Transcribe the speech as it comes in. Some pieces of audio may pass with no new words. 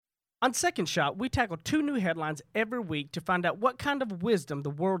On Second Shot, we tackle 2 new headlines every week to find out what kind of wisdom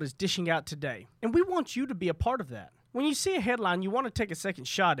the world is dishing out today. And we want you to be a part of that. When you see a headline you want to take a second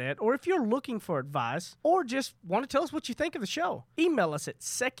shot at, or if you're looking for advice, or just want to tell us what you think of the show, email us at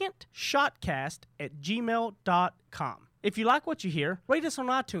secondshotcast@gmail.com. If you like what you hear, rate us on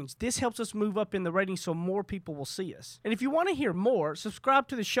iTunes. This helps us move up in the ratings so more people will see us. And if you want to hear more, subscribe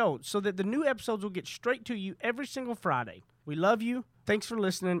to the show so that the new episodes will get straight to you every single Friday. We love you. Thanks for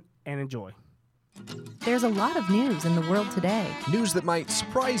listening, and enjoy. There's a lot of news in the world today. News that might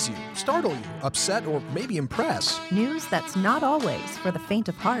surprise you, startle you, upset, or maybe impress. News that's not always for the faint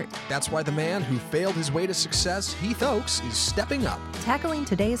of heart. That's why the man who failed his way to success, Heath Oaks, is stepping up. Tackling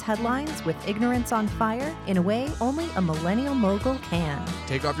today's headlines with ignorance on fire in a way only a millennial mogul can.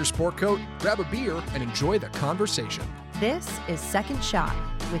 Take off your sport coat, grab a beer, and enjoy the conversation. This is Second Shot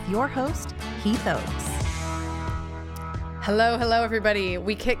with your host, Heath Oaks. Hello, everybody.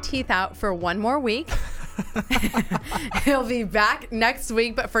 We kicked Heath out for one more week. He'll be back next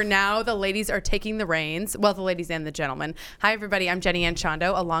week, but for now, the ladies are taking the reins. Well, the ladies and the gentlemen. Hi, everybody. I'm Jenny Ann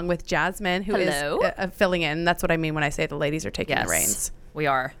Chondo, along with Jasmine, who is filling in. That's what I mean when I say the ladies are taking the reins. We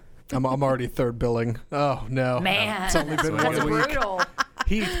are. I'm already third billing. Oh, no. Man. It's only been 1 week. Brutal.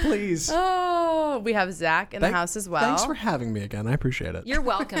 Heath, please. Oh, we have Zach in the house as well. Thanks for having me again. I appreciate it. You're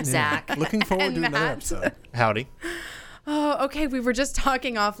welcome, Zach. Looking forward to another Matt. episode. Howdy. Oh, okay. We were just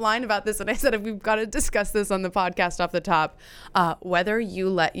talking offline about this, and I said we've got to discuss this on the podcast off the top. Whether you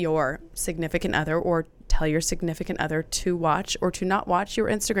let your significant other or tell your significant other to watch or to not watch your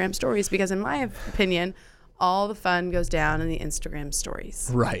Instagram stories, because in my opinion, all the fun goes down in the Instagram stories.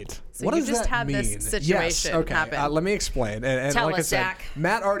 Right. So what you does just that had mean? this situation okay. happen. Let me explain. And Tell like us, I said, Zach.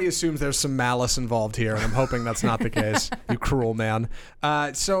 Matt already assumes there's some malice involved here, and I'm hoping that's not the case. You cruel man.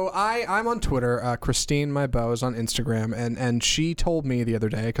 So I'm on Twitter. Christine, my beau, is on Instagram, and she told me the other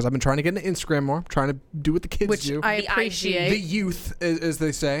day, because I've been trying to get into Instagram more, trying to do what the kids do. I The appreciate. The youth, as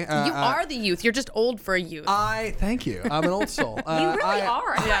they say. You are the youth. You're just old for a youth. Thank you. I'm an old soul. You really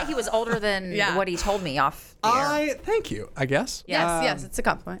are. I thought he was older than what he told me off the air. Thank you, I guess. Yes, it's a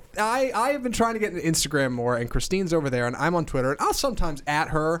compliment. I have been trying to get into Instagram more, and Christine's over there, and I'm on Twitter, and I'll sometimes at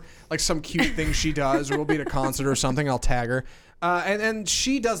her, like some cute thing she does, or we'll be at a concert or something, I'll tag her. And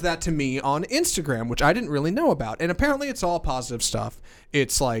she does that to me on Instagram, which I didn't really know about. And apparently it's all positive stuff.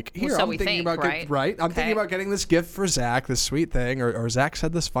 It's like, here, so I'm we thinking think, about right? I'm thinking about getting this gift for Zach, this sweet thing, or Zach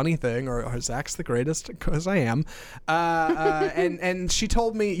said this funny thing, or Zach's the greatest, because I am. And she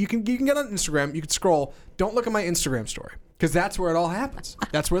told me, you can get on Instagram, you can scroll, don't look at my Instagram story. Because that's where it all happens.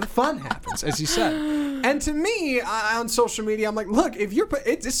 That's where the fun happens, as you said. And to me, on social media, I'm like, look, if you're,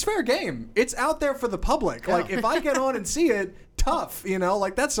 it's fair game. It's out there for the public. Like, if I get on and see it, tough,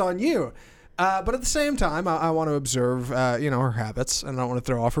 like that's on you. But at the same time, I want to observe, her habits, and I don't want to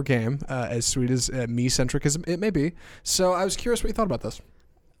throw off her game, as sweet as me-centric as it may be. So I was curious what you thought about this.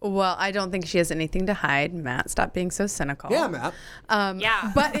 Well, I don't think she has anything to hide. Matt, stop being so cynical. Yeah, Matt.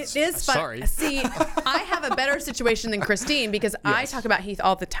 Yeah. But it is fun. Sorry. See, I have a better situation than Christine because I talk about Heath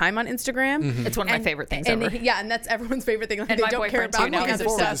all the time on Instagram. Mm-hmm. It's one of my favorite things and ever. And that's everyone's favorite thing. Like, And they my don't care boyfriend, about too, now. I'm the looking other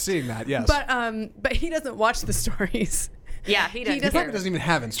forward to stuff. seeing that, yes. But he doesn't watch the stories. Yeah, he doesn't. he probably doesn't even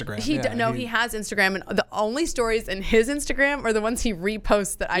have Instagram. He has Instagram, and the only stories in his Instagram are the ones he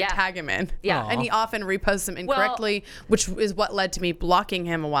reposts that I tag him in. Yeah. And he often reposts them incorrectly, which is what led to me blocking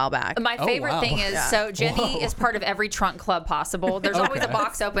him a while back. My favorite thing is, so Jenny is part of every trunk club possible. There's always a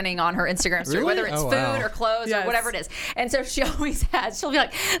box opening on her Instagram story, Really? whether it's food or clothes or whatever it is. And so she'll be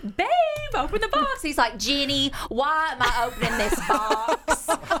like, babe, open the box. He's like, Jenny, why am I opening this box?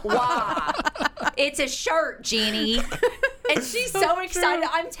 Why? It's a shirt, Jenny. And she's so excited.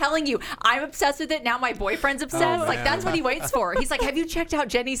 I'm telling you, I'm obsessed with it. Now my boyfriend's obsessed. That's what he waits for. He's like, have you checked out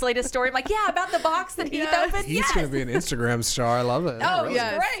Jenny's latest story? I'm like, yeah, about the box that Heath opened. He's going to be an Instagram star. I love it. Oh, Really.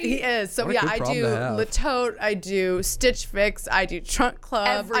 yes, great. he is. So, What a yeah, good I problem do to have. Le Tote, I do Stitch Fix, I do Trunk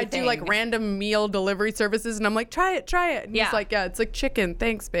Club, I do like Everything. random meal delivery services, and I'm like, try it. And he's like, yeah, it's like chicken.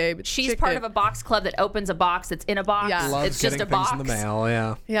 Thanks, babe. It's She's chicken. part of a box club that opens a box that's in a box. Yeah. Loves It's just getting a box. things in the mail,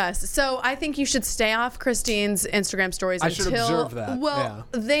 yeah. Yes. So I think you should stay off Christine's Instagram stories I until. should observe that, Well,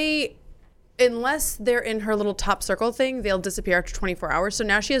 unless they're in her little top circle thing, they'll disappear after 24 hours. So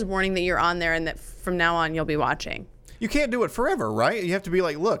now she has warning that you're on there and that from now on you'll be watching. you can't do it forever, right? You have to be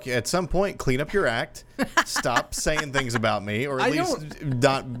like, look, at some point, clean up your act, stop saying things about me, or at least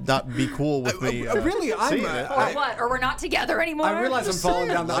not be cool with me. Really, seeing it. Or what? Or we're not together anymore? I realize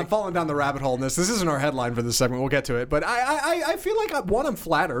I'm falling down the rabbit hole in this. This isn't our headline for this segment. We'll get to it. But I feel like, one, I'm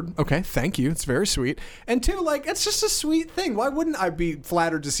flattered. Okay, thank you. It's very sweet. And two, like, it's just a sweet thing. Why wouldn't I be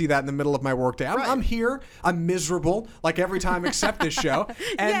flattered to see that in the middle of my workday? I'm here. I'm miserable, like every time except this show.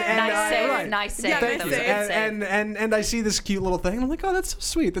 Nice save. Thank you. And I see this cute little thing, and I'm like, oh, that's so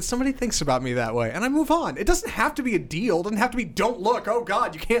sweet that somebody thinks about me that way. And I move on. It doesn't have to be a deal. It doesn't have to be, don't look. Oh,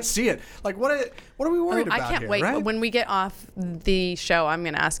 God, you can't see it. Like, what are we worried about I can't here, wait. right? When we get off the show, I'm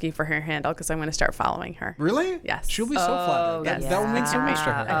going to ask you for her handle because I'm going to start following her. Really? Yes. She'll be so flattered. yes. That will mean so much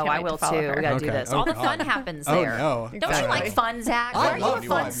to her. Oh, I will too. We got to do this. All the fun happens there. Oh, no. Don't you like fun, Zach? Or are you a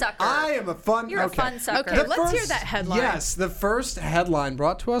fun sucker? I am a fun. You're a fun sucker. Okay, let's hear that headline. Yes, the first headline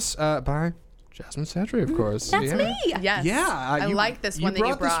brought to us by Jasmine Satry, of course. That's me. Yes. Yeah, I like this one that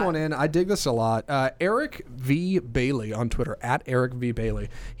you brought. this one in. I dig this a lot. Eric V. Bailey on Twitter, at Eric V. Bailey.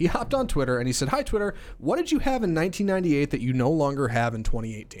 He hopped on Twitter and he said, "Hi, Twitter. What did you have in 1998 that you no longer have in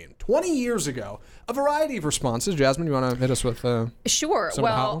 2018? 20 years ago." A variety of responses. Jasmine, you want to hit us with Sure. some of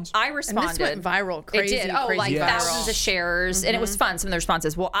the hot Well, ones? I responded. And this went viral. Crazy, it did. Oh, crazy like viral. thousands of shares, and it was fun. Some of the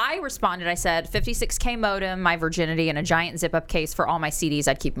responses. Well, I responded. I said 56K modem, my virginity, and a giant zip-up case for all my CDs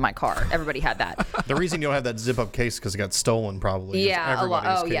I'd keep in my car. Everybody had that. The reason you don't have that zip-up case because it got stolen, probably. Yeah, a lot.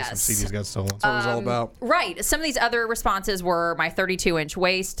 Everybody's Oh, case yes. of CDs got stolen. That's what it was all about. Right. Some of these other responses were my 32-inch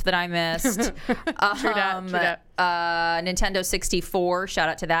waist that I missed. True that. Nintendo 64. Shout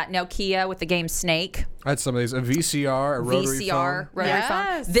out to that. Nokia with the game Snake. I had some of these. A VCR, a rotary VCR, phone. rotary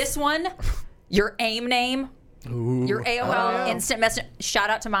Yes. phone. This one, your AIM name. Your AOL instant message. Shout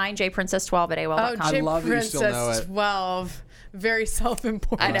out to mine, jprincess12 at AOL.com. Oh, J love that you still know Princess it. 12. Very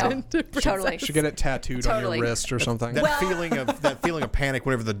self-important. I know. Totally. Should get it tattooed on Totally. your wrist or something. That feeling of panic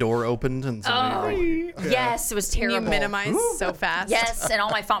whenever the door opened and somebody. Yes, it was Can terrible. you minimize so fast? Yes, and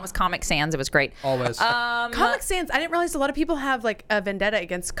all my font was Comic Sans. It was great. Always. Comic Sans. I didn't realize a lot of people have like a vendetta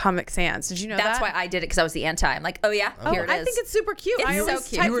against Comic Sans. Did you know That's that? why I did it, because I was the anti. I'm like, oh yeah, here it is. I think it's super cute. It's I so always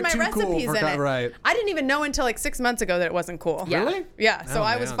cute. typed You were my too cool recipes for in that, it. right. I didn't even know until like 6 months ago that it wasn't cool. Yeah. Really? Yeah. So Oh,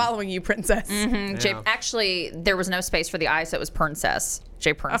 I was man. following you, Princess. Yeah. Actually, there was no space for the I, so it was Princess.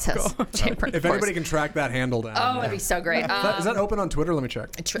 J Princess. cool. J Princess. If anybody can track that handle down. Oh, it'd be so great. Is that open on Twitter? Let me check.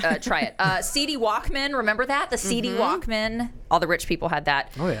 Try it. CD Walkman. Remember that? The CD Walkman. All the rich people had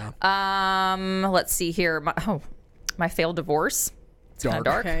that. Oh, yeah. Let's see here. My failed divorce. It's kind of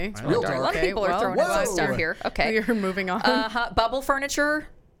dark. Okay. It's really Real dark. A dark. lot of people Okay, are throwing well, in some stuff whoa. here. Okay. You're moving on. Bubble furniture.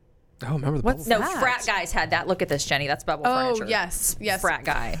 Oh, remember the What's bubble? No, that? frat guys had that. Look at this, Jenny. That's bubble Oh, furniture. yes. Yes. Frat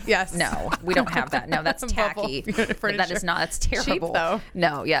guy. Yes. No, we don't have that. No, that's Bubble tacky. furniture. That is not. That's terrible. though.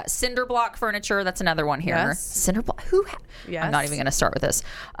 No, yeah. Cinder block furniture. That's another one here. Yes. Cinder block. Who? Yes. I'm not even going to start with this.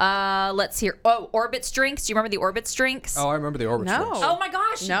 Let's hear. Oh, Orbitz drinks. Do you remember the Orbitz drinks? Oh, I remember the Orbit No. drinks. Oh my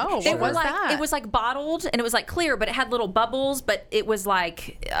gosh! No, They what were was like that? it was like bottled and it was like clear, but it had little bubbles. But it was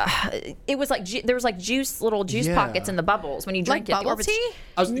like there was like little juice Yeah. pockets in the bubbles when you drink Like it. bubble The Orbitz- tea?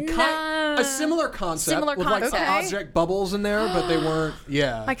 A similar concept. Similar with like concept. Okay. object bubbles in there, but they weren't.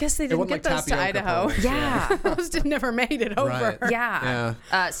 Yeah. I guess they It didn't wasn't get like those to tapioca Idaho. pearls. Yeah. Those never made it over. Right.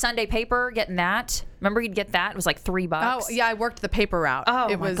 Yeah. Sunday paper, getting that. Remember you'd get that? It was like $3. Oh, yeah, I worked the paper route. Oh,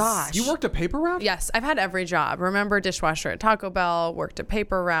 it my was, gosh. You worked a paper route? Yes, I've had every job. Remember dishwasher at Taco Bell, worked a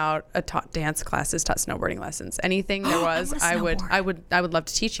paper route, taught dance classes, taught snowboarding lessons. Anything there was, wanna I would snowboard. love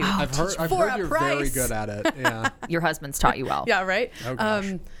to teach you. I've heard For a you're very price. good at it. Yeah. Your husband's taught you well. Yeah, right? Oh, gosh.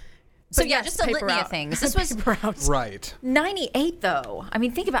 So but yeah, yes, just a paper litany route. of things. This was Paper route. Right. 98 though. I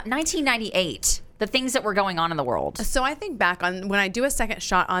mean, think about 1998. The things that were going on in the world. So I think back on when I do a second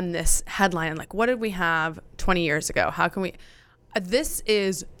shot on this headline, like what did we have 20 years ago? How can we? This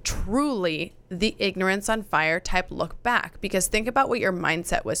is truly the ignorance on fire type look back, because think about what your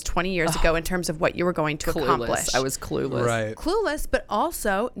mindset was 20 years ago in terms of what you were going to accomplish. I was clueless. Right. Clueless, but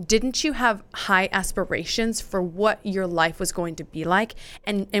also didn't you have high aspirations for what your life was going to be like?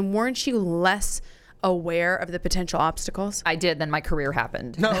 And weren't you less aware of the potential obstacles? I did. Then my career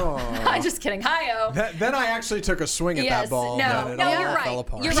happened. No. I'm just kidding. Hi-oh. Then I actually took a swing at that ball. No, and it no, all you're fell right.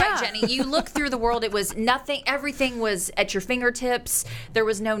 apart. You're right, Jenny. You look through the world, it was nothing, everything was at your fingertips. There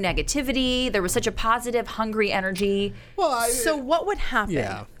was no negativity. There was such a positive, hungry energy. Well, So what would happen?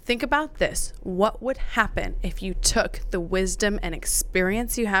 Yeah. Think about this. What would happen if you took the wisdom and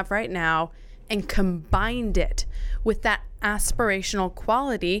experience you have right now and combined it with that aspirational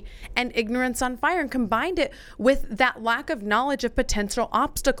quality and ignorance on fire, and combined it with that lack of knowledge of potential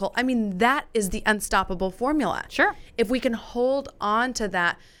obstacle? I mean, that is the unstoppable formula. Sure. If we can hold on to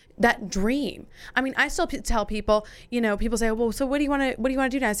that, that dream. I mean, I still tell people, people say, well, so what do you want to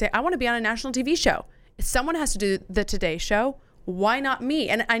do now? I say, I want to be on a national TV show. If someone has to do the Today Show, why not me?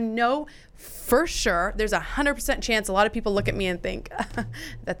 And I know for sure there's 100% chance a lot of people look at me and think,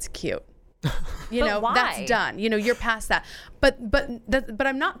 that's cute. Why? That's done. You're past that. But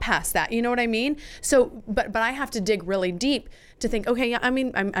I'm not past that. You know what I mean? So, but I have to dig really deep to think, okay, yeah, I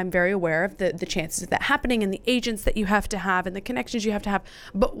mean, I'm very aware of the chances of that happening and the agents that you have to have and the connections you have to have.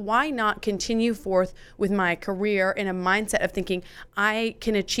 But why not continue forth with my career in a mindset of thinking I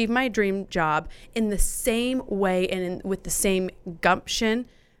can achieve my dream job in the same way and with the same gumption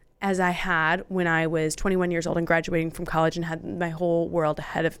as I had when I was 21 years old and graduating from college and had my whole world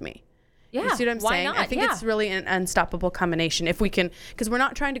ahead of me. Yeah, you see what I'm why saying? not? I think it's really an unstoppable combination if we can, because we're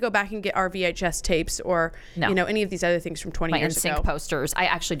not trying to go back and get our VHS tapes or any of these other things from 20 years ago. NSYNC posters. I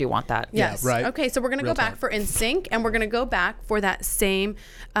actually do want that. Yes. Yeah, right. Okay, so we're going to go back for NSYNC, and we're going to go back for that same,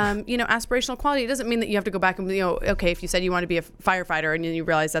 aspirational quality. It doesn't mean that you have to go back and, okay, if you said you want to be a firefighter and then you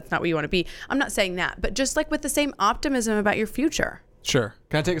realize that's not what you want to be. I'm not saying that, but just like with the same optimism about your future. Sure.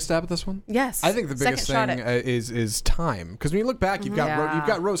 Can I take a stab at this one? Yes. I think the biggest thing is time, because when you look back, you've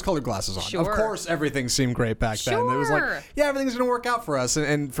got rose-colored glasses on. Sure. Of course, everything seemed great back then. It was like, yeah, everything's gonna work out for us.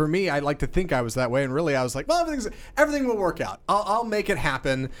 And for me, I like to think I was that way, and really, I was like, well, everything will work out. I'll make it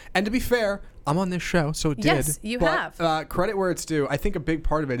happen. And to be fair, I'm on this show, so it did. Yes, you have. Credit where it's due. I think a big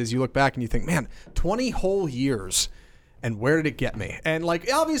part of it is you look back and you think, man, 20 whole years. And where did it get me? And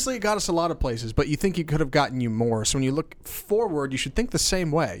obviously it got us a lot of places, but you think it could have gotten you more. So when you look forward, you should think the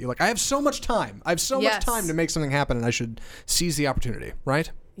same way. You're like, I have so much time. I have so much time to make something happen, and I should seize the opportunity,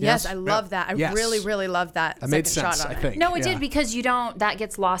 right? Yes, I love that. I really, really love that. That made sense, I think. No, it did, because that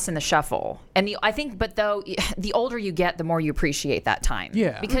gets lost in the shuffle. And I think, but though, the older you get, the more you appreciate that time.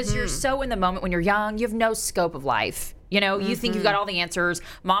 Yeah. Because you're so in the moment when you're young, you have no scope of life. You think you've got all the answers.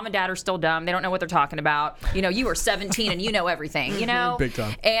 Mom and dad are still dumb. They don't know what they're talking about. You are 17 and you know everything, Big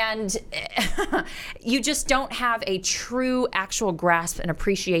time. And you just don't have a true actual grasp and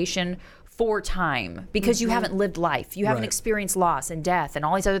appreciation for time, because you haven't lived life. You haven't experienced loss and death and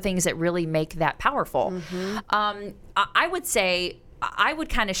all these other things that really make that powerful. I would say I would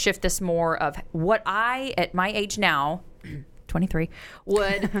kind of shift this more of what I, at my age now, 23,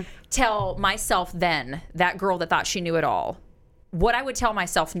 would tell myself then, that girl that thought she knew it all. What I would tell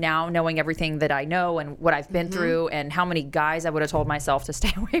myself now, knowing everything that I know and what I've been through, and how many guys I would have told myself to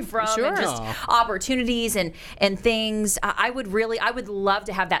stay away from, and just opportunities and things. I would love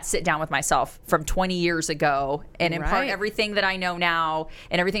to have that sit down with myself from 20 years ago and impart everything that I know now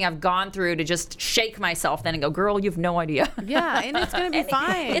and everything I've gone through, to just shake myself then and go, girl, you have no idea. Yeah, and it's going to be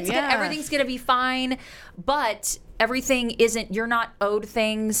fine. Everything's going to be fine, but everything isn't, you're not owed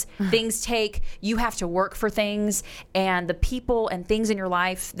things. Things you have to work for things, and the people and things in your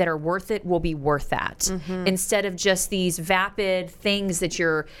life that are worth it will be worth that. Instead of just these vapid things that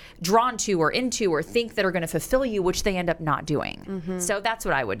you're drawn to or into or think that are going to fulfill you, which they end up not doing. So that's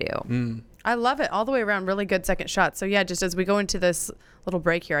what I would do. I love it all the way around. Really good second shot. So yeah, just as we go into this little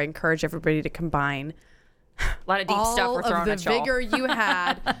break here, I encourage everybody to combine A lot of deep stuff we're throwing at y'all. All of the vigor you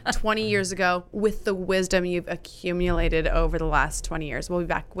had 20 years ago with the wisdom you've accumulated over the last 20 years. We'll be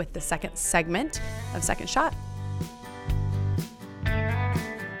back with the second segment of Second Shot.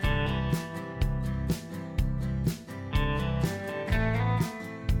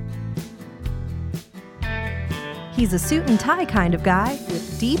 He's a suit and tie kind of guy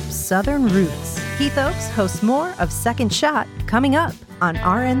with deep Southern roots. Heath Oaks hosts more of Second Shot coming up on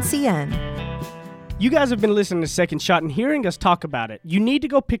RNCN. You guys have been listening to Second Shot and hearing us talk about it. You need to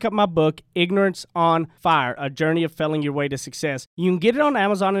go pick up my book, Ignorance on Fire, A Journey of Failing Your Way to Success. You can get it on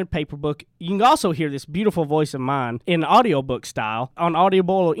Amazon in a paper book. You can also hear this beautiful voice of mine in audiobook style on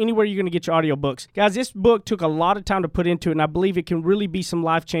Audible or anywhere you're going to get your audiobooks. Guys, this book took a lot of time to put into it, and I believe it can really be some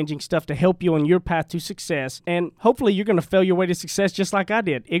life-changing stuff to help you on your path to success. And hopefully you're going to fail your way to success just like I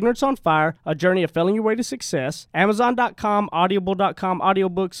did. Ignorance on Fire, A Journey of Failing Your Way to Success. Amazon.com, Audible.com,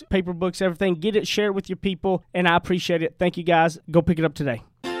 audiobooks, paper books, everything. Get it, share it with your people, and I appreciate it. Thank you, guys. Go pick it up today.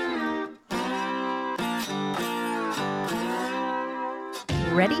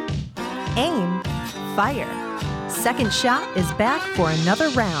 Ready? Aim. Fire. Second Shot is back for another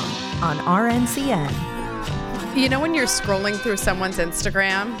round on RNCN. You know when you're scrolling through someone's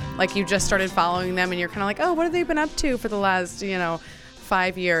Instagram, like you just started following them and you're kind of like, oh, what have they been up to for the last,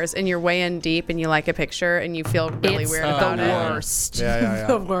 5 years, and you're way in deep and you like a picture and you feel really weird about it. It's the worst. Yeah.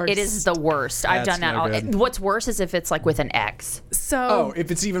 The worst. It is the worst. I've done that. no good. What's worse is if it's like with an ex. Oh,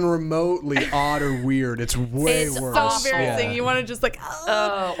 if it's even remotely odd or weird, it's way It's worse. awful. Embarrassing. You want to just like,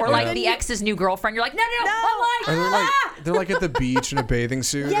 or like the ex's new girlfriend. You're like, no. Or they're like at the beach in a bathing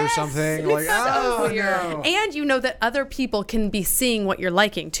suit or something. Like, oh, no. And you know that other people can be seeing what you're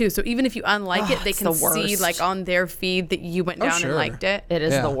liking too. So even if you unlike it, they can the see worst. like on their feed that you went down sure. and liked it. It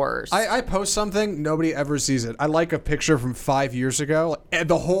is Yeah. the worst. I post something, nobody ever sees it. I like a picture from 5 years ago, and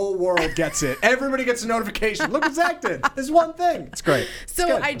the whole world gets it. Everybody gets a notification. Look what Zach did. This one thing. It's great.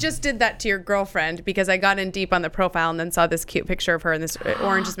 So I just did that to your girlfriend because I got in deep on the profile and then saw this cute picture of her, and this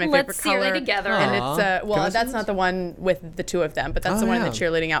orange is my favorite Let's color. cheer together. And it's well, Can I see that's this? not the one with the two of them, but that's the Oh, one in yeah. the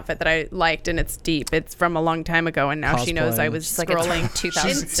cheerleading outfit that I liked, and it's deep. It's from a long time ago, and now she knows I Cosplaying. was It's like it's scrolling from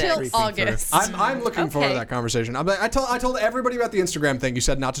 2006. until August. I'm looking forward to Okay. that conversation. I told everybody about the Instagram thing you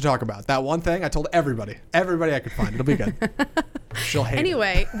said not to talk about. That one thing I told everybody I could find. It'll be good. She'll hate it.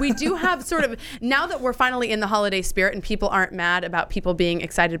 Anyway, we do have sort of, now that we're finally in the holiday spirit and people aren't mad about people being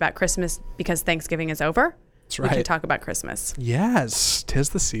excited about Christmas because Thanksgiving is over, we can right. talk about Christmas. Yes, 'tis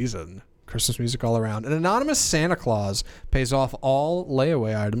the season. Christmas music all around. An anonymous Santa Claus pays off all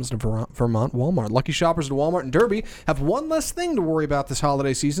layaway items at a Vermont Walmart. Lucky shoppers at Walmart and Derby have one less thing to worry about this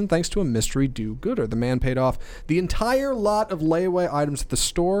holiday season thanks to a mystery do-gooder. The man paid off the entire lot of layaway items at the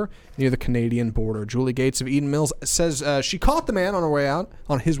store near the Canadian border. Julie Gates of Eden Mills says she caught the man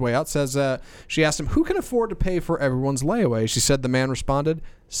on his way out. Says she asked him who can afford to pay for everyone's layaway. She said the man responded,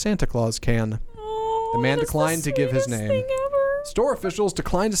 Santa Claus can. The man declined to give his name. Store officials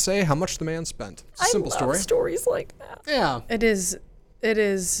declined to say how much the man spent. It's a simple story. Stories like that. Yeah. It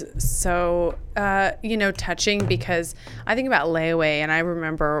is so, touching because I think about layaway and I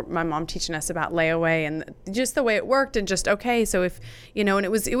remember my mom teaching us about layaway and just the way it worked and just, okay, so if, and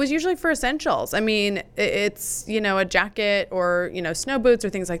it was usually for essentials. I mean, it's, a jacket or, snow boots or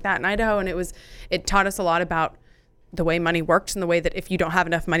things like that in Idaho. And it taught us a lot about the way money works and the way that if you don't have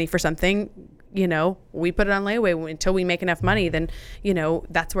enough money for something, we put it on layaway until we make enough money, then,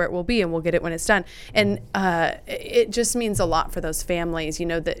 that's where it will be and we'll get it when it's done. And it just means a lot for those families,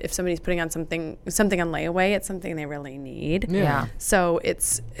 that if somebody's putting on something on layaway, it's something they really need. Yeah. So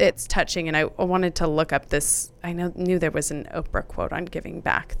it's touching. And I wanted to look up this. I knew there was an Oprah quote on giving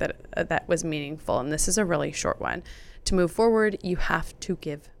back that was meaningful. And this is a really short one. To move forward, you have to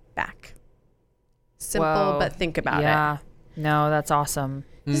give back. Simple, Whoa. but think about it. Yeah. No, that's awesome.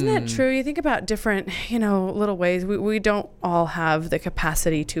 Isn't that true? You think about different, little ways. We don't all have the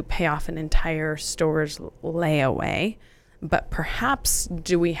capacity to pay off an entire store's layaway, but perhaps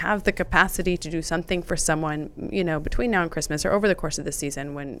do we have the capacity to do something for someone, between now and Christmas or over the course of the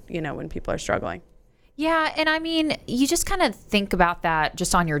season when people are struggling? Yeah, and I mean, you just kind of think about that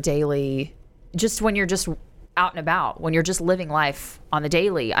just on your daily, just when you're just out and about, when you're just living life on the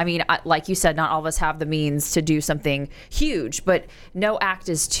daily. I mean, like you said, not all of us have the means to do something huge, but no act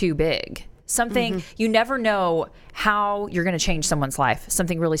is too big. Something, you never know how you're going to change someone's life.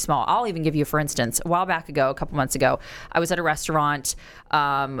 Something really small. I'll even give you, for instance, a couple months ago, I was at a restaurant.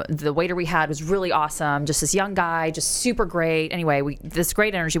 The waiter we had was really awesome. Just this young guy, just super great. Anyway, this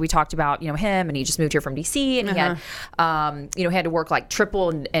great energy. We talked about, him, and he just moved here from DC, and he had, he had to work like triple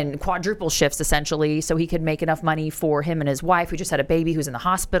and quadruple shifts essentially, so he could make enough money for him and his wife, who just had a baby who's in the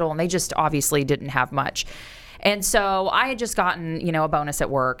hospital, and they just obviously didn't have much. And so I had just gotten, a bonus at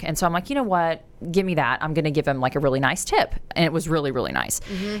work. And so I'm like, you know what? Give me that. I'm going to give him like a really nice tip. And it was really, really nice.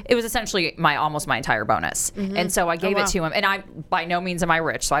 It was essentially almost my entire bonus. And so I gave it to him. And I, by no means am I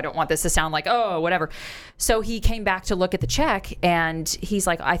rich, so I don't want this to sound like, oh, whatever. So he came back to look at the check and he's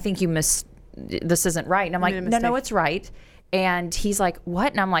like, I think this isn't right. And I'm like, no, it's right. And he's like,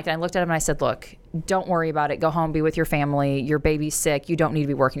 what? And I'm like, and I looked at him and I said, look, don't worry about it. Go home, be with your family. Your baby's sick. You don't need to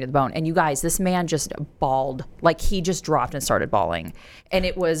be working to the bone. And you guys, this man just bawled. Like he just dropped and started bawling. And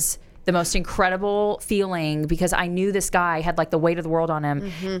it was the most incredible feeling because I knew this guy had like the weight of the world on him.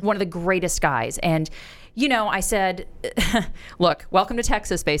 One of the greatest guys. And I said, look, welcome to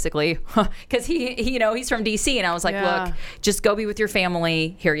Texas, basically, because he's from DC. And I was like, look, just go be with your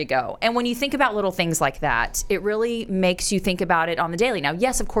family. Here you go. And when you think about little things like that, it really makes you think about it on the daily. Now,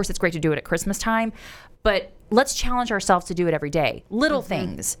 yes, of course, it's great to do it at Christmas time, but let's challenge ourselves to do it every day. Little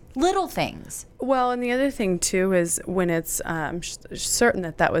things. Well, and the other thing too is when it's certain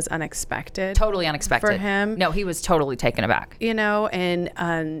that was unexpected. Totally unexpected. For him. No, he was totally taken aback.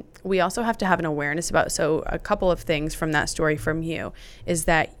 And we also have to have an awareness about, so a couple of things from that story from you is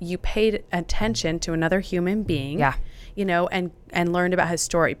that you paid attention to another human being. Yeah. And learned about his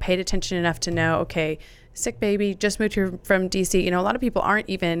story, paid attention enough to know, okay, sick baby, just moved here from DC. A lot of people aren't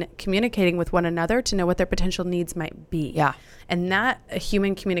even communicating with one another to know what their potential needs might be. Yeah. And that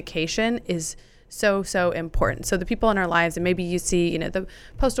human communication is so important. So the people in our lives, and maybe you see, the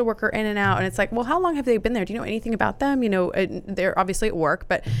postal worker in and out, and it's like, well, how long have they been there? Do you know anything about them? They're obviously at work,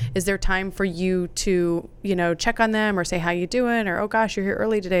 but is there time for you to, check on them or say, how you doing? Or, oh gosh, you're here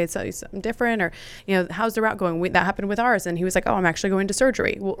early today. It's something different. Or, how's the route going? That happened with ours. And he was like, oh, I'm actually going to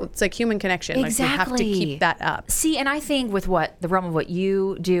surgery. Well, it's like human connection. Exactly. Like we have to keep that up. See, and I think with the realm of what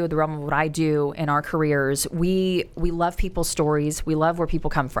you do, the realm of what I do in our careers, we love people's stories. We love where people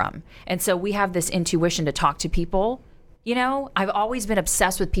come from. And so we have this intuition to talk to people. I've always been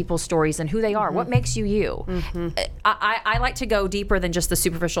obsessed with people's stories and who they are. What makes you you? I like to go deeper than just the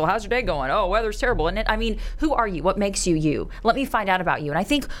superficial, how's your day going? Oh, weather's terrible. And who are you? What makes you you? Let me find out about you. And I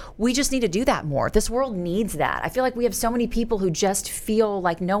think we just need to do that more. This world needs that. I feel like we have so many people who just feel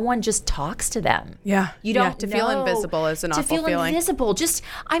like no one just talks to them. Yeah. You don't to feel invisible is an awful feeling. To feel invisible.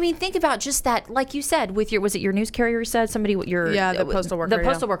 Think about just that, like you said, with was it your news carrier you said? Somebody, the postal worker. The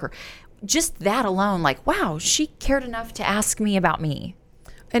postal worker. Just that alone, like, wow, she cared enough to ask me about me.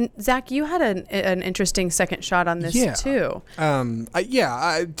 And Zach, you had an interesting second shot on this too.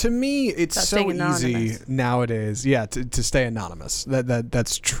 To me, it's so easy nowadays. Yeah, to stay anonymous.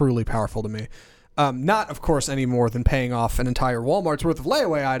 That's truly powerful to me. Not, of course, any more than paying off an entire Walmart's worth of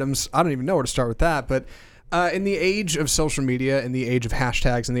layaway items. I don't even know where to start with that, but. In the age of social media, in the age of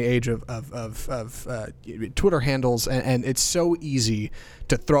hashtags, in the age of Twitter handles, and it's so easy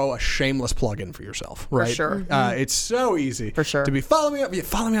to throw a shameless plug in for yourself, right? For sure. It's so easy for sure to be follow me on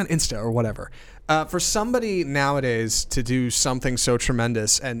Insta or whatever. For somebody nowadays to do something so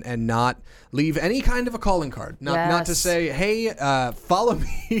tremendous and not leave any kind of a calling card, not to say, hey, follow me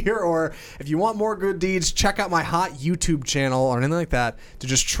here, or if you want more good deeds, check out my hot YouTube channel or anything like that, to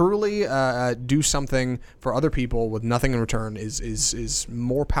just truly do something for other people with nothing in return is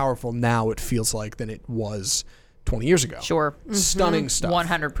more powerful now, it feels like, than it was 20 years ago. Sure. Stunning stuff.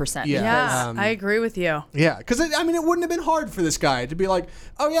 100%. Yeah, I agree with you. Yeah, because it wouldn't have been hard for this guy to be like,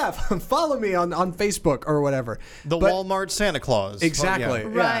 oh yeah, follow me on Facebook or whatever. Walmart Santa Claus. Exactly.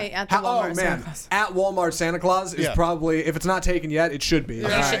 Right, at the Walmart Santa Claus. At Walmart Santa Claus is probably, if it's not taken yet, it should be.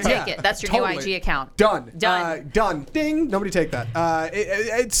 You should take it. That's your new IG account. Done. Done. Ding. Nobody take that.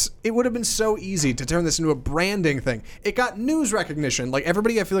 It would have been so easy to turn this into a branding thing. It got news recognition. Like,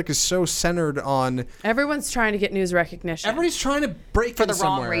 everybody, I feel like, is so centered on... Everyone's trying to get news recognition. Everybody's trying to break for the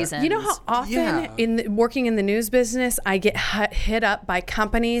somewhere. wrong reason. You know how often working in the news business, I get hit up by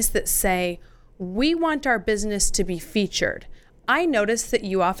companies that say, we want our business to be featured. I notice that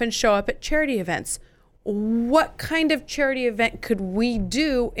you often show up at charity events. What kind of charity event could we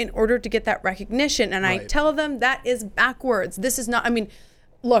do in order to get that recognition? And I tell them that is backwards. This is not,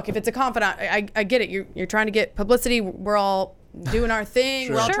 look, if it's a confidant, I get it. You're trying to get publicity. We're all doing our thing.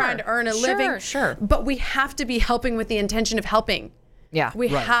 We're all trying to earn a living. Sure. But we have to be helping with the intention of helping. Yeah. We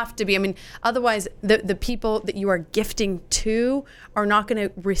have to be. Otherwise, the people that you are gifting to are not going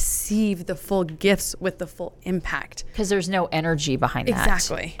to receive the full gifts with the full impact. Because there's no energy behind that.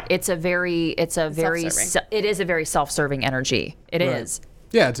 Exactly. It is a very self-serving energy. It is.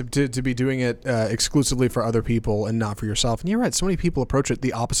 Yeah, to be doing it exclusively for other people and not for yourself. And you're right, so many people approach it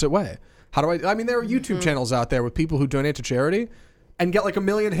the opposite way. How do there are YouTube channels out there with people who donate to charity and get like 1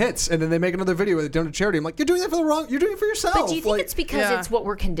 million hits, and then they make another video where they donate to charity. I'm like, you're doing it you're doing it for yourself. But do you think it's because it's what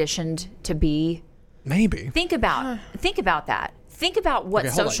we're conditioned to be? Maybe. Think about that. Think about what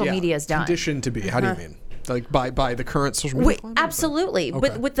social media has done. Conditioned to be. How do you mean? Like by the current social media climate? Absolutely.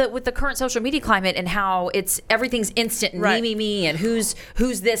 Okay. With the current social media climate and how everything's instant and me and who's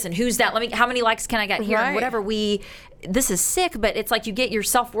this and who's that. How many likes can I get here and whatever this is sick, but it's like you get your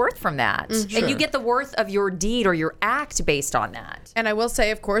self-worth from that. And you get the worth of your deed or your act based on that. And I will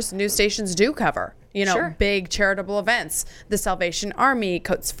say, of course, news stations do cover, big charitable events, the Salvation Army,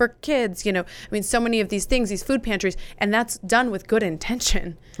 Coats for Kids, so many of these things, these food pantries, and that's done with good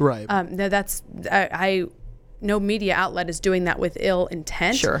intention. Right. No media outlet is doing that with ill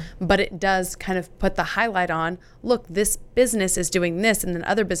intent. Sure. But it does kind of put the highlight on, look, this business is doing this, and then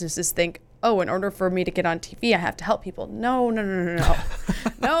other businesses think, oh, in order for me to get on TV, I have to help people. No. No,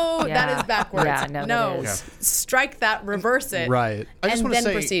 that is backwards. Yeah, no. Strike that, reverse it. Right.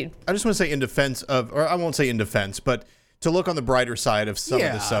 Proceed. I just want to say in defense of, or I won't say in defense, but to look on the brighter side of some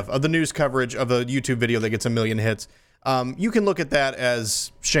of this stuff, of the news coverage of a YouTube video that gets 1 million hits. You can look at that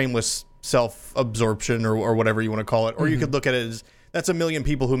as shameless self-absorption or whatever you want to call it, or you could look at it as that's 1 million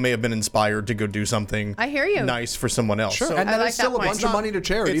people who may have been inspired to go do something nice for someone else. Sure. So, and then it's still a bunch of money to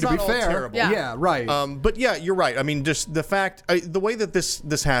charity, to be fair. Terrible. Yeah, right. But yeah, you're right. Just the fact, the way that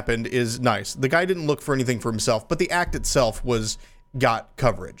this happened is nice. The guy didn't look for anything for himself, but the act itself got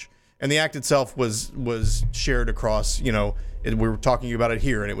coverage. And the act itself was shared across, we were talking about it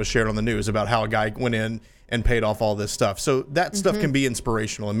here, and it was shared on the news about how a guy went in and paid off all this stuff. So that stuff can be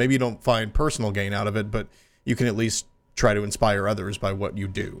inspirational, and maybe you don't find personal gain out of it, but you can at least try to inspire others by what you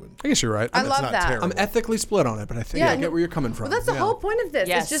do. I guess you're right. I love that. I'm ethically split on it, but I think I get where you're coming from. Well, that's the whole point of this.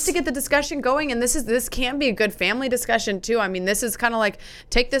 Yes. It's just to get the discussion going, and this can be a good family discussion too. I mean, this is kind of like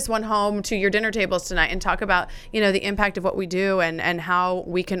take this one home to your dinner tables tonight and talk about, the impact of what we do and how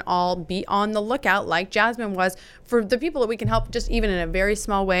we can all be on the lookout, like Jasmine was, for the people that we can help, just even in a very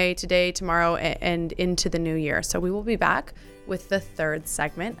small way today, tomorrow, and into the new year. So we will be back with the third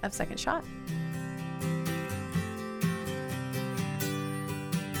segment of Second Shot.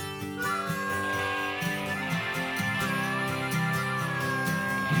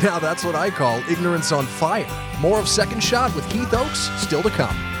 Now that's what I call ignorance on fire. More of Second Shot with Keith Oakes still to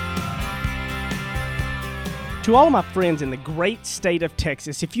come. To all of my friends in the great state of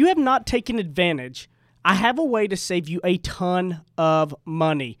Texas, if you have not taken advantage, I have a way to save you a ton of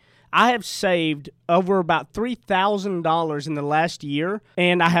money. I have saved over about $3,000 in the last year,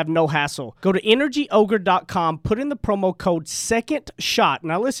 and I have no hassle. Go to EnergyOgre.com, put in the promo code SECONDSHOT.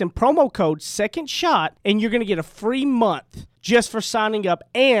 Now listen, promo code SECONDSHOT, and you're going to get a free month just for signing up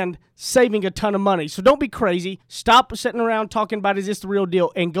and saving a ton of money. So don't be crazy. Stop sitting around talking about is this the real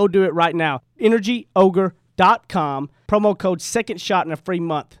deal, and go do it right now. EnergyOgre.com, promo code SECONDSHOT, and a free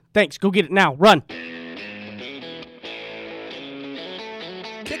month. Thanks. Go get it now. Run.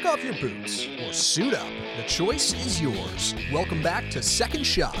 Kick off your boots or suit up. The choice is yours. Welcome back to Second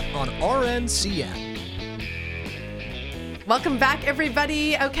Shot on RNCN. Welcome back,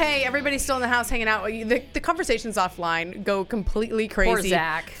 everybody. Okay, everybody's still in the house hanging out. The conversations offline go completely crazy. Poor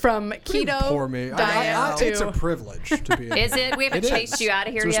Zach. From keto Poor me. diet to... It's a privilege to be. Is it? We haven't chased you out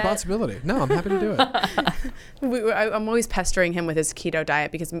of here It's a yet. responsibility. No, I'm happy to do it. I'm always pestering him with his keto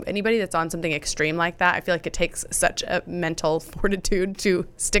diet because anybody that's on something extreme like that, I feel like it takes such a mental fortitude to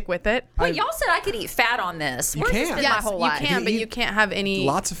stick with it. Wait, y'all said I could eat fat on this. You Where's can. this been Yes, my whole you life? can, but you can't have any...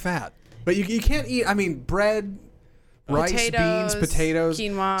 Lots of fat. But you can't eat, bread, rice, Potatoes, beans, potatoes.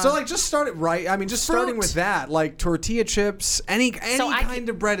 quinoa. So just start it right. Starting with that, like tortilla chips, any kind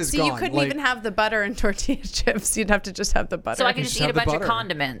of bread is So gone. you couldn't even have the butter and tortilla chips. You'd have to just have the butter. So I can just eat have a the bunch of butter.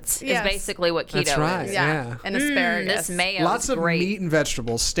 condiments Yes. is basically what keto That's right. is. Yeah. And asparagus. This mayo Lots is of great. meat and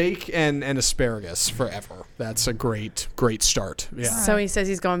vegetables, steak and asparagus forever. That's a great start. Yeah. So he says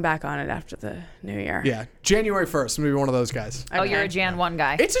he's going back on it after the new year. Yeah. January 1st. I'm going to be one of those guys. Oh, you're a Jan 1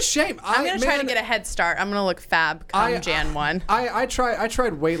 guy. It's a shame. I'm going to try to get a head start. I'm going to look fab come Jan 1. I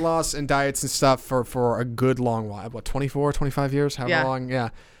tried weight loss and diets and stuff for a good long while. 24, 25 years? However long? Yeah.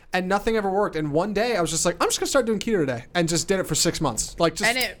 And nothing ever worked. And one day I was just like, I'm just going to start doing keto today. And just did it for 6 months.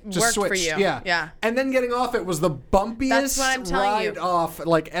 And it worked for switched. you. Yeah. Yeah. And then getting off it was the bumpiest That's what I'm telling you. ride off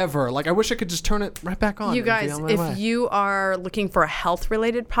ever. I wish I could just turn it right back on. You and be guys, on my way. if you are looking for a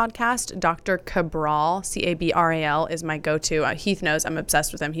health-related podcast, Dr. Cabral, Cabral, is my go-to. Heath knows I'm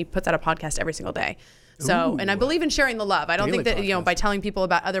obsessed with him. He puts out a podcast every single day. So, and I believe in sharing the love. I don't think that, podcast. by telling people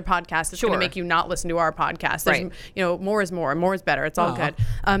about other podcasts, it's going to make you not listen to our podcast. There's, more is more. More is better. It's all good.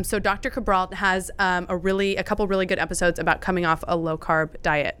 So Dr. Cabral has a couple really good episodes about coming off a low-carb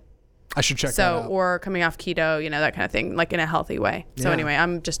diet. I should check that out. Or coming off keto, that kind of thing, like in a healthy way. So Yeah. anyway,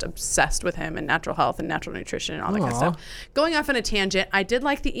 I'm just obsessed with him and natural health and natural nutrition and all that kind of stuff. Going off on a tangent, I did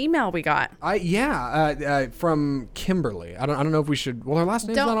like the email we got. From Kimberly. I don't know if we should. Well, her last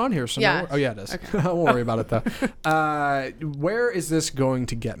name's not on here, so Yeah. no. Oh yeah, it is. I won't worry about it though. Where is this going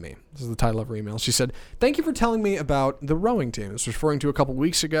to get me? This is the title of her email. She said, "Thank you for telling me about the rowing team." This was referring to a couple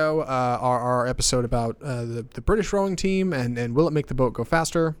weeks ago, our episode about the British rowing team and will it make the boat go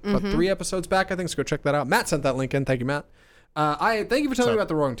faster? But 3 episodes back, I think. So go check that out. Matt sent that link in. Thank you, Matt. Thank you for telling me about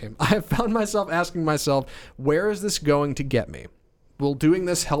the rowing team. I have found myself asking myself, where is this going to get me? Will doing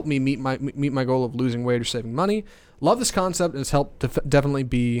this help me meet my goal of losing weight or saving money? Love this concept, and it's helped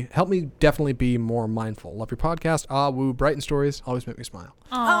me definitely be more mindful. Love your podcast. Woo, Brighton stories always make me smile.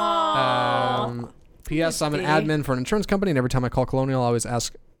 P.S. I'm an admin for an insurance company, and every time I call Colonial,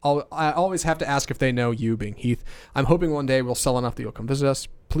 I always have to ask if they know you, being Heath. I'm hoping one day we'll sell enough that you'll come visit us.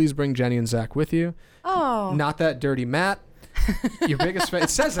 Please bring Jenny and Zach with you. Oh, Not that dirty, Matt. Your biggest fan. It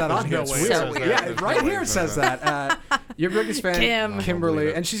says that on here. no It's way weird. it says that. Yeah, There's right no way here it it says says that. Your biggest fan,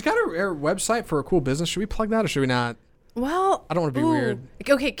 Kimberly, and she's got her website for a cool business. Should we plug that or should we not? well, I don't want to be weird.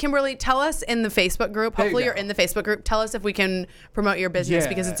 Okay, Kimberly, tell us in the Facebook group. There you Hopefully go. you're in the Facebook group. Tell us if we can promote your business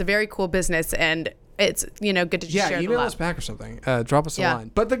because Yeah. it's a very cool business and it's good to just share the Email love. us back or something. Drop us a Yeah.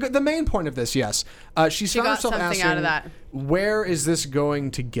 line. But the main point of this, yes, she found got herself something asking, out of that. where is this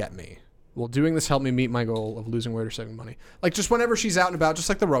going to get me? will doing this help me meet my goal of losing weight or saving money? Like, just whenever she's out and about, just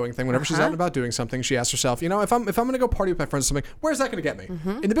like the rowing thing, whenever she's out and about doing something, she asks herself, if I'm going to go party with my friends or something, where's that going to get me?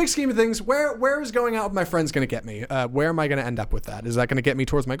 In the big scheme of things, where is going out with my friends going to get me? Where am I going to end up with that? Is that going to get me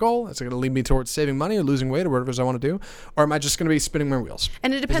towards my goal? Is it going to lead me towards saving money or losing weight or whatever it is I want to do? Or am I just going to be spinning my wheels?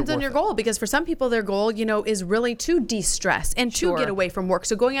 And it depends on your goal, because for some people, their goal, is really to de-stress and to get away from work.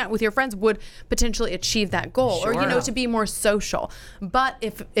 So going out with your friends would potentially achieve that goal, or, to be more social. But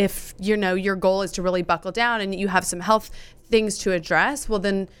if your goal is to really buckle down and you have some health things to address, well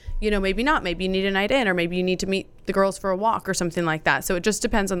then, maybe not. Maybe you need a night in, or maybe you need to meet the girls for a walk or something like that. So it just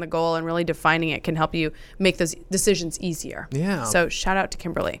depends on the goal, and really defining it can help you make those decisions easier. Yeah. So shout out to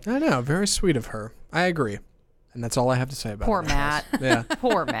Kimberly. I know. Very sweet of her. I agree. And that's all I have to say about it. Poor Matt. Yeah.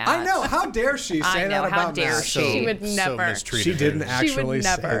 Poor Matt. I know. How dare she say that about how dare Matt? she? She would never. mistreated She didn't her. actually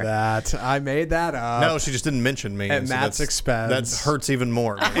say never. that. I made that up. No, she just didn't mention me. At Matt's That expense. hurts even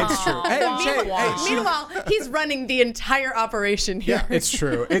more. It's true. Hey, Meanwhile, he's running the entire operation here. it's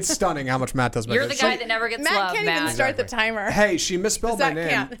true. It's stunning how much Matt does. You're the guy that never gets Matt love, can't Matt. even start the timer. Hey, she misspelled my Zach name.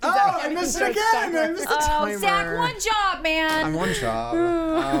 can't. Oh, Zach I can't missed it even again. start the I timer. missed the Oh, timer. Zach, one job, man. I'm one job.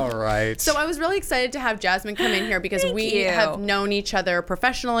 All right. So I was really excited to have Jasmine come in here because Thank we you. have known each other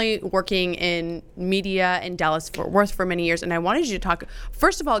professionally, working in media in Dallas-Fort Worth for many years. And I wanted you to talk,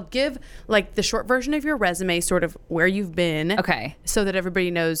 first of all, give like the short version of your resume, sort of where you've been. Okay. So that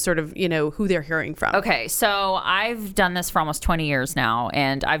everybody knows sort of, who they're hearing from. Okay, so I've done this for almost 20 years now,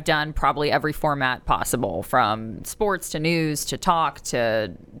 and I've done probably every format possible, from sports to news to talk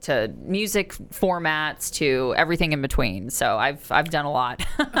to music formats to everything in between. So I've done a lot.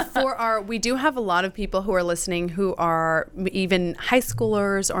 We do have a lot of people who are listening who are even high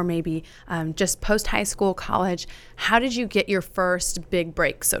schoolers or maybe just post high school, college. How did you get your first big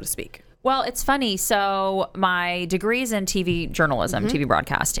break, so to speak? Well, it's funny. So my degree's in TV journalism, TV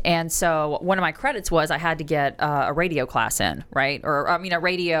broadcast. And so one of my credits was I had to get a radio class in, right? Or a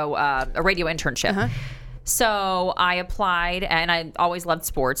radio internship. So I applied, and I always loved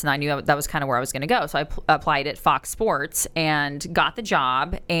sports, and I knew that was kind of where I was going to go. So I applied at Fox Sports and got the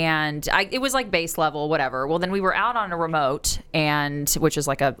job, and it was like base level, whatever. Well, then we were out on a remote, which is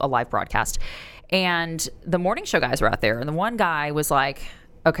like a live broadcast, and the morning show guys were out there, and the one guy was like,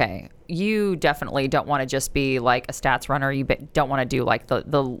 okay, you definitely don't want to just be like a stats runner. You don't want to do like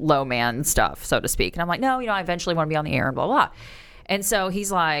the low man stuff, so to speak. And I'm like, no, I eventually want to be on the air and blah, blah. And so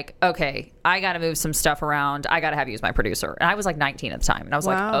he's like, okay, I got to move some stuff around. I got to have you as my producer. And I was like 19 at the time. And I was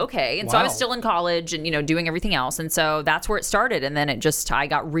like, okay. And so I was still in college and, doing everything else. And so that's where it started. And then I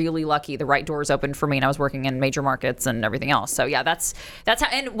got really lucky. The right doors opened for me, and I was working in major markets and everything else. So yeah, that's how,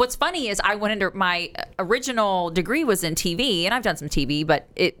 and what's funny is I went into my original degree was in TV, and I've done some TV, but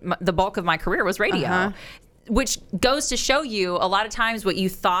the bulk of my career was radio. Which goes to show you a lot of times what you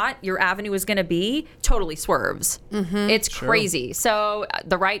thought your avenue was going to be totally swerves. It's crazy. So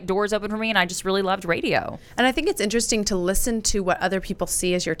the right doors open for me, and I just really loved radio. And I think it's interesting to listen to what other people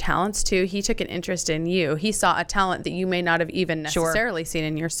see as your talents too. He took an interest in you. He saw a talent that you may not have even necessarily seen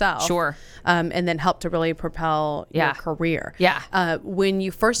in yourself. And then helped to really propel your career. When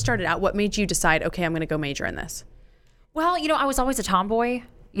you first started out, what made you decide, okay, I'm going to go major in this? Well, I was always a tomboy.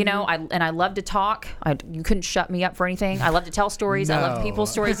 I love to talk. You couldn't shut me up for anything. I love to tell stories. I love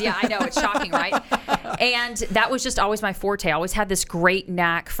people's stories. Yeah, I know. It's shocking, right? And that was just always my forte. I always had this great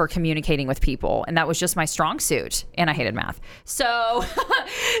knack for communicating with people. And that was just my strong suit. And I hated math. So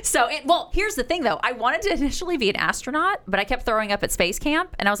here's the thing, though. I wanted to initially be an astronaut, but I kept throwing up at space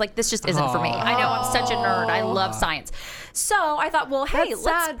camp. And I was like, this just isn't for me. I know I'm such a nerd. I love science. So I thought, well, hey, That's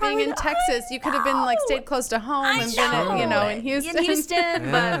let's sad being in Texas. You could have been stayed close to home and been in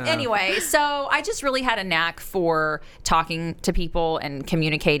Houston. But anyway, so I just really had a knack for talking to people and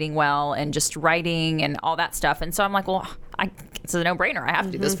communicating well and just writing and all that stuff. And so I'm like, well, it's a no-brainer. I have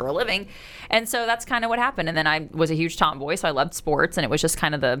to do this for a living. And so that's kind of what happened. And then I was a huge tomboy, so I loved sports, and it was just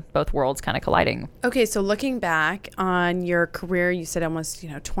kind of both worlds kind of colliding. Okay, so looking back on your career, you said almost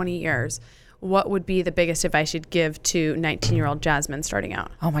 20 years. What would be the biggest advice you'd give to 19-year-old Jasmine starting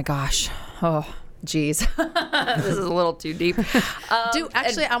out? Oh my gosh. Oh, geez. This is a little too deep.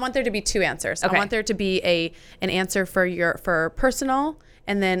 I want there to be two answers. Okay. I want there to be an answer for personal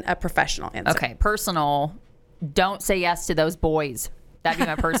and then a professional answer. Okay, personal. Don't say yes to those boys. That'd be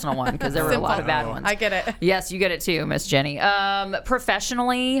my personal one, because there were a lot of bad ones. I get it. Yes, you get it too, Miss Jenny.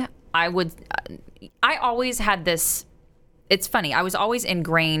 Professionally, I always had this. It's funny. I was always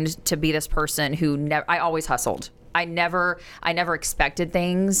ingrained to be this person who I always hustled. I never expected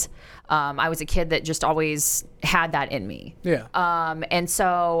things. I was a kid that just always had that in me. Yeah. And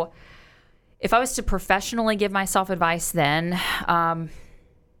so if I was to professionally give myself advice then,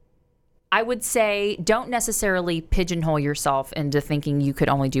 I would say don't necessarily pigeonhole yourself into thinking you could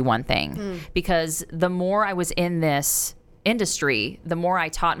only do one thing, because the more I was in this industry, the more I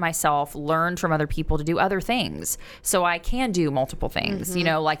taught myself, learned from other people to do other things. So I can do multiple things, you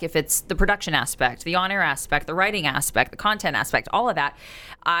know, like if it's the production aspect, the on-air aspect, the writing aspect, the content aspect, all of that,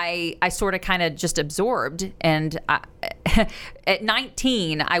 I sort of kind of just absorbed. And at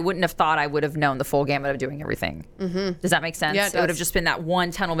 19, I wouldn't have thought I would have known the full gamut of doing everything. Does that make sense? Yeah, it would have does. just been that one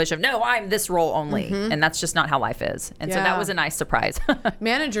tunnel vision of, no, I'm this role only. And that's just not how life is. And so that was a nice surprise.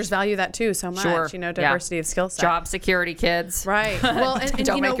 Managers value that too so much, Sure. you know, Yeah. diversity of skill set. Job security, kids. Right. Well, and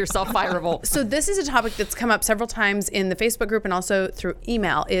Don't you make know, yourself fireable. So this is a topic that's come up several times in the Facebook group and also through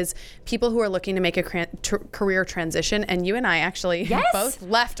email, is people who are looking to make a career transition. And you and I actually both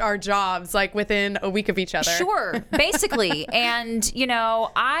left our jobs like within a week of each other. Sure, basically. And, you know,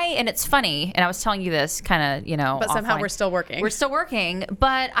 and it's funny, and I was telling you this kind of, you know, But somehow offline. we're still working. We're still working.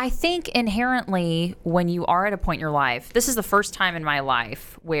 But I think inherently when you are at a point in your life, this is the first time in my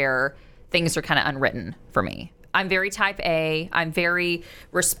life where things are kind of unwritten for me. I'm very type A. I'm very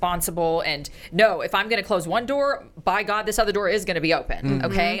responsible. And no, if I'm going to close one door, by God, this other door is going to be open.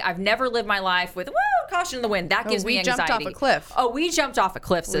 Okay. I've never lived my life with, caution in the wind. That gives me anxiety. We jumped off a cliff. Oh, we jumped off a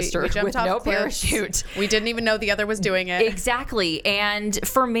cliff, sister, we jumped with off no cliffs. parachute. We didn't even know the other was doing it. Exactly. And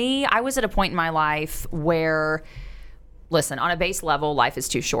for me, I was at a point in my life where, listen, on a base level, life is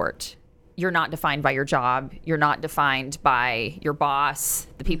too short. You're not defined by your job. You're not defined by your boss,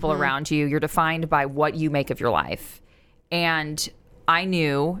 the people around you. You're defined by what you make of your life. And I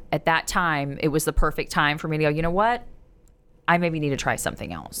knew at that time it was the perfect time for me to go, you know what? I maybe need to try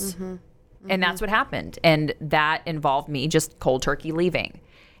something else. And that's what happened. And that involved me just cold turkey leaving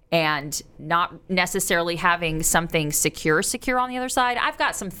and not necessarily having something secure on the other side. I've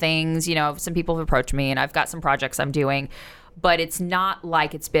got some things, you know, some people have approached me and I've got some projects I'm doing, but it's not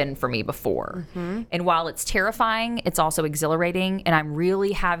like it's been for me before. And while it's terrifying, it's also exhilarating. And I'm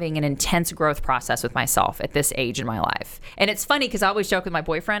really having an intense growth process with myself at this age in my life. And it's funny because I always joke with my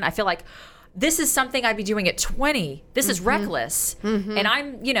boyfriend, I feel like this is something I'd be doing at 20. This is reckless. And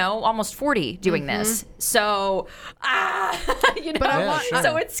I'm, you know, almost 40 doing this. So, you know, But I want-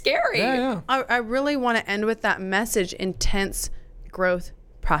 so it's scary. I really want to end with that message: intense growth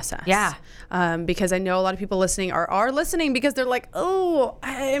process. Yeah. Because I know a lot of people listening are listening because they're like, oh,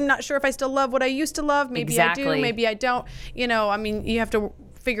 I'm not sure if I still love what I used to love. Maybe I do, Exactly. maybe I don't. You know, I mean, you have to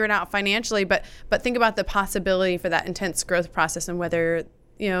figure it out financially, but think about the possibility for that intense growth process and whether,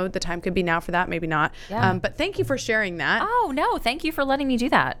 you know, the time could be now for that, maybe not. Yeah. But thank you for sharing that. Oh, no. Thank you for letting me do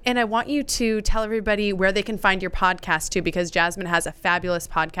that. And I want you to tell everybody where they can find your podcast too, because Jasmine has a fabulous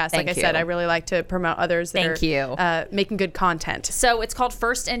podcast. Thank like I said, you. I really like to promote others that Thank you. are making good content. So it's called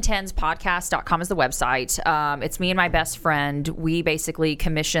firstandtenspodcast.com is the website. It's me and my best friend. We basically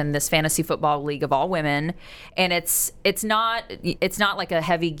commission this fantasy football league of all women, and it's not like a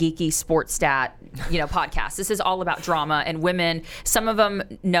heavy geeky sports stat, you know, podcast. This is all about drama and women. Some of them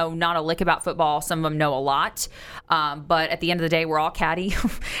know not a lick about football. Some of them know a lot. But at the end of the day, we're all catty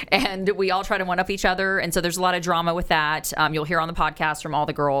and we all try to one up each other. And so there's a lot of drama with that. You'll hear on the podcast from all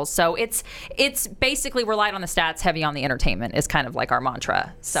the girls. So it's basically we're light on the stats, heavy on the entertainment is kind of like our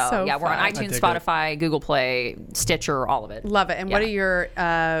mantra. So yeah, we're on fun. iTunes, Spotify, Google Play, Stitcher, all of it. Love it. And what Yeah. are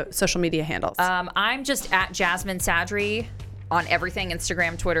your social media handles? I'm just at Jasmine Sadri on everything,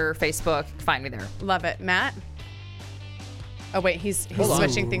 Instagram, Twitter, Facebook. Find me there. Love it. Matt? Oh, wait, he's on.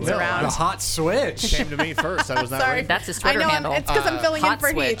 switching things No, around. The hot switch. Came to me first. I was not Sorry. ready. That's his I Twitter know, handle. it's because I'm filling in Hot for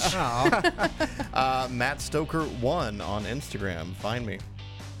switch. Heach. Matt Stoker 1 on Instagram. Find me.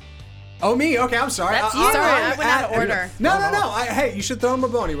 Oh, me? Okay, I'm sorry. That's you. I'm Sorry, I at- went out of order. No. Hey, you should throw him a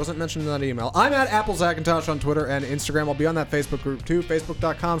bone. He wasn't mentioned in that email. I'm at Apple Zackintosh on Twitter and Instagram. I'll be on that Facebook group too,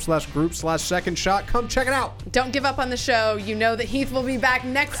 facebook.com/group/second shot. Come check it out. Don't give up on the show. You know that Heath will be back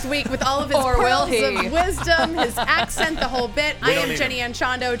next week with all of his Or will pearls he? of wisdom, his accent, the whole bit. I don't am need Jenny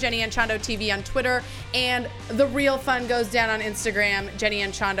Anchondo, Jenny Anchondo TV on Twitter, and the real fun goes down on Instagram, Jenny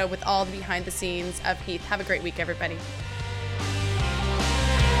Anchondo, with all the behind the scenes of Heath. Have a great week, everybody.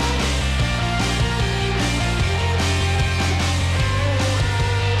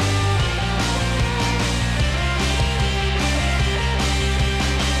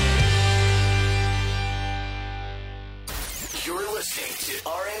 You're listening to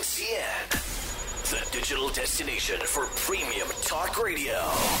RNCN, the digital destination for premium talk radio.